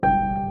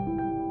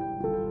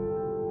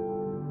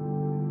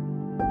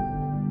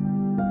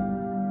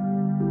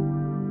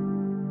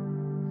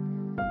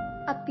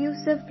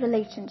abusive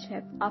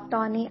relationship of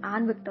Tony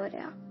and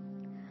Victoria.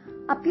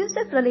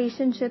 Abusive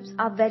relationships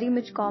are very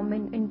much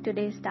common in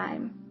today's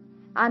time,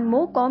 and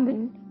more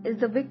common is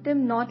the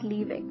victim not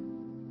leaving.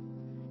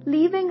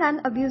 Leaving an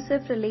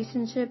abusive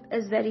relationship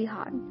is very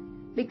hard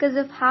because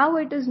of how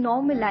it is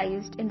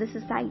normalized in the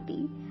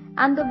society,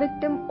 and the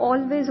victim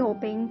always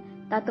hoping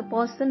that the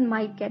person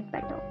might get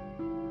better.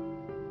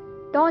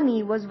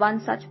 Tony was one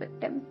such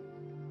victim.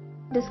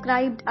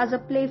 Described as a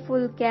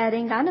playful,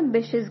 caring and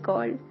ambitious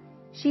girl,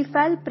 she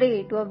fell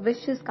prey to a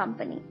vicious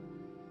company.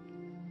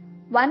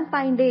 One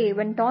fine day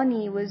when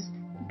Tony was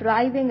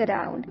driving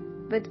around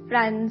with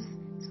friends,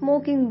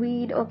 smoking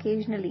weed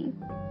occasionally,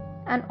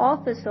 an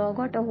officer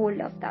got a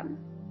hold of them,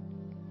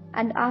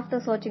 and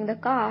after searching the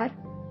car,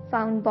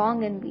 found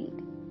bong and weed.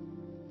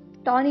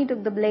 Tony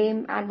took the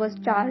blame and was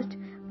charged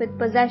with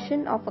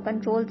possession of a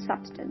controlled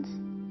substance.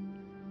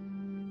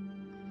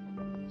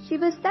 She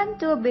was sent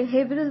to a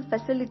behavioral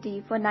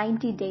facility for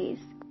 90 days.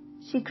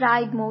 She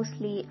cried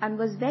mostly and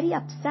was very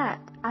upset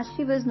as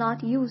she was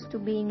not used to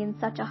being in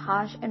such a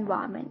harsh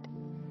environment.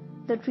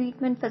 The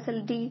treatment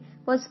facility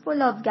was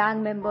full of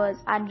gang members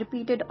and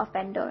repeated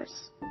offenders.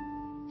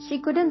 She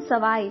couldn't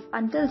survive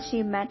until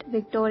she met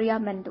Victoria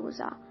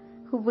Mendoza,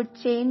 who would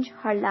change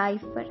her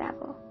life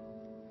forever.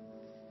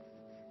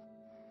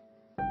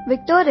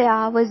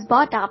 Victoria was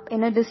brought up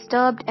in a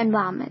disturbed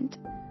environment.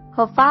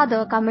 Her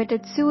father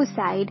committed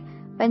suicide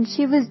when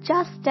she was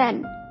just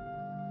 10.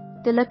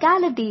 The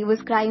locality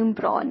was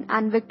crime-prone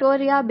and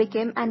Victoria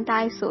became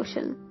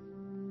antisocial.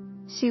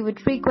 She would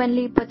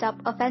frequently put up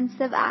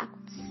offensive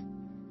acts.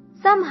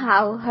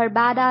 Somehow, her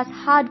badass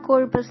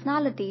hardcore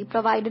personality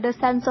provided a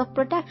sense of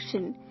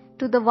protection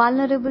to the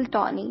vulnerable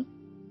Tony.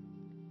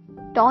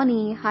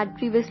 Tony had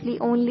previously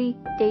only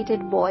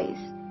dated boys,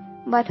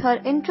 but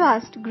her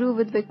interest grew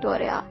with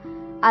Victoria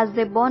as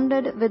they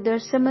bonded with their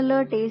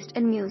similar taste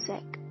in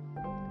music.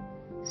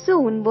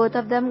 Soon, both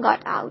of them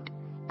got out,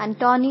 and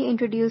Tony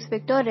introduced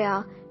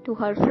Victoria to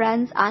her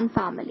friends and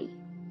family.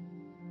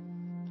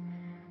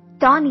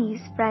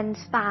 Tony's friends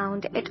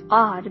found it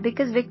odd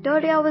because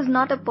Victoria was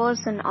not a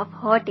person of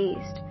her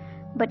taste,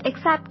 but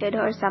accepted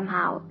her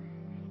somehow.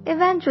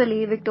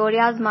 Eventually,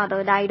 Victoria's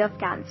mother died of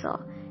cancer,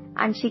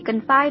 and she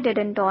confided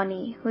in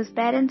Tony, whose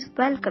parents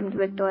welcomed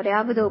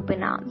Victoria with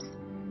open arms.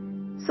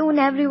 Soon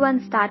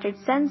everyone started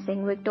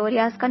sensing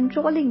Victoria's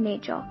controlling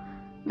nature,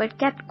 but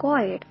kept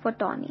quiet for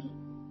Tony.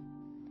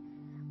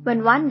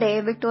 When one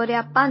day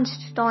Victoria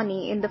punched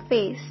Tony in the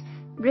face,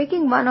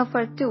 breaking one of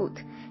her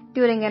teeth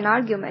during an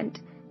argument,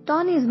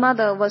 Tony's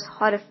mother was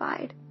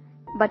horrified,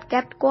 but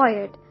kept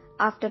quiet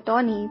after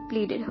Tony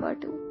pleaded her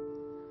to.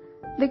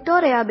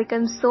 Victoria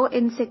became so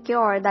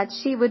insecure that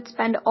she would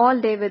spend all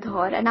day with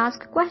her and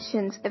ask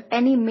questions if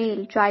any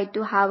male tried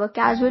to have a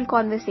casual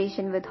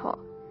conversation with her.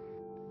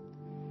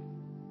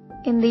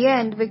 In the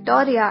end,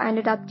 Victoria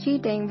ended up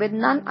cheating with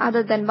none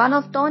other than one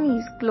of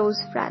Tony's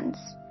close friends.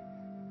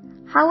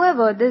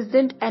 However, this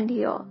didn't end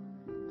here.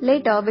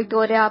 Later,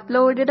 Victoria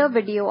uploaded a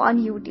video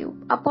on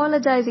YouTube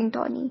apologizing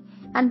Tony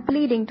and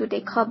pleading to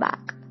take her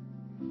back.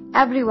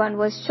 Everyone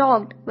was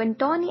shocked when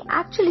Tony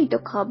actually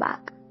took her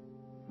back.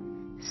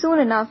 Soon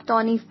enough,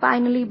 Tony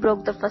finally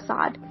broke the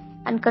facade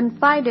and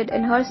confided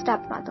in her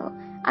stepmother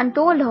and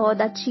told her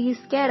that she is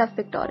scared of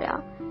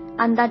Victoria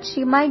and that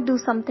she might do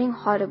something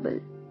horrible.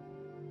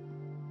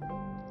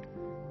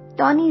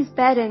 Tony's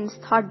parents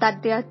thought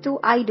that they are too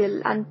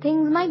idle and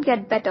things might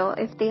get better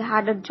if they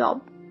had a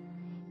job.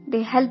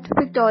 They helped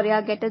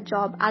Victoria get a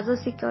job as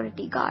a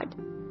security guard.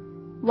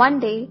 One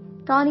day,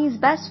 Tony's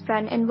best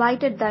friend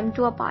invited them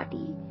to a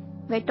party,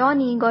 where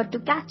Tony got to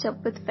catch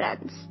up with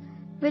friends,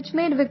 which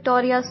made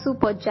Victoria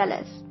super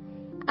jealous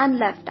and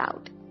left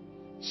out.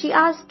 She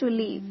asked to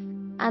leave,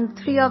 and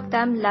 3 of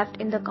them left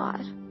in the car.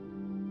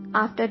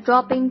 After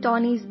dropping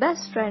Tony's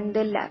best friend,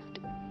 they left.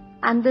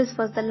 And this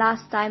was the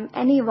last time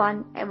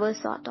anyone ever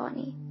saw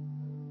Tony.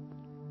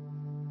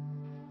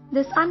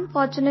 This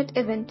unfortunate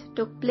event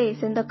took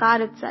place in the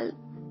car itself,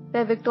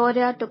 where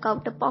Victoria took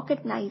out a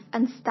pocket knife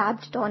and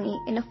stabbed Tony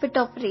in a fit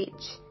of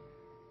rage.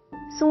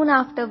 Soon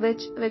after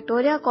which,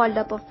 Victoria called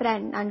up a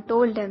friend and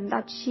told him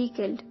that she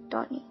killed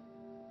Tony.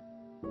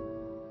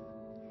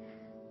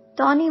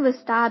 Tony was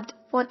stabbed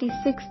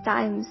 46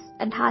 times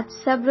and had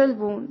several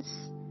wounds.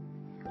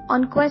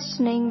 On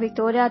questioning,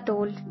 Victoria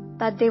told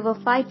that they were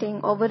fighting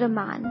over a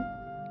man.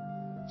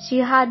 She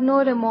had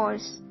no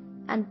remorse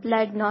and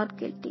pled not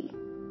guilty.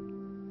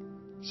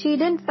 She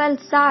didn't feel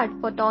sad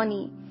for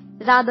Tony,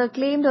 rather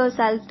claimed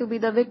herself to be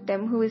the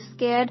victim who is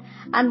scared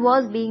and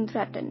was being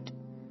threatened.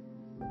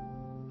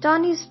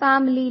 Tony's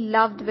family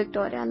loved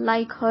Victoria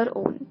like her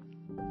own.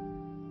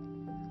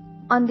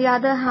 On the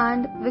other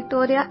hand,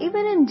 Victoria,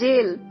 even in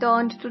jail,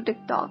 turned to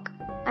TikTok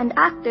and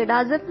acted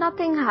as if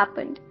nothing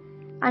happened,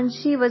 and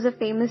she was a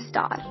famous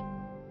star.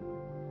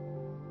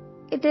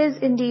 It is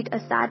indeed a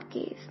sad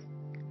case.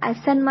 I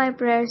send my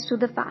prayers to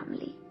the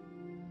family.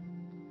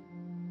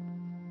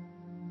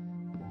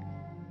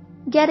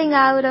 Getting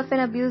out of an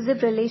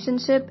abusive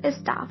relationship is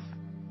tough.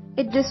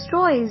 It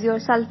destroys your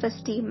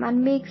self-esteem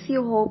and makes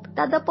you hope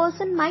that the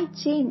person might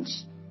change.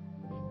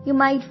 You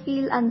might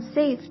feel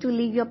unsafe to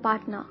leave your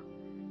partner.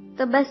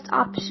 The best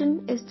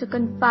option is to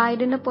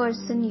confide in a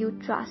person you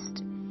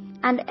trust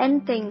and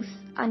end things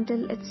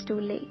until it's too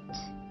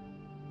late.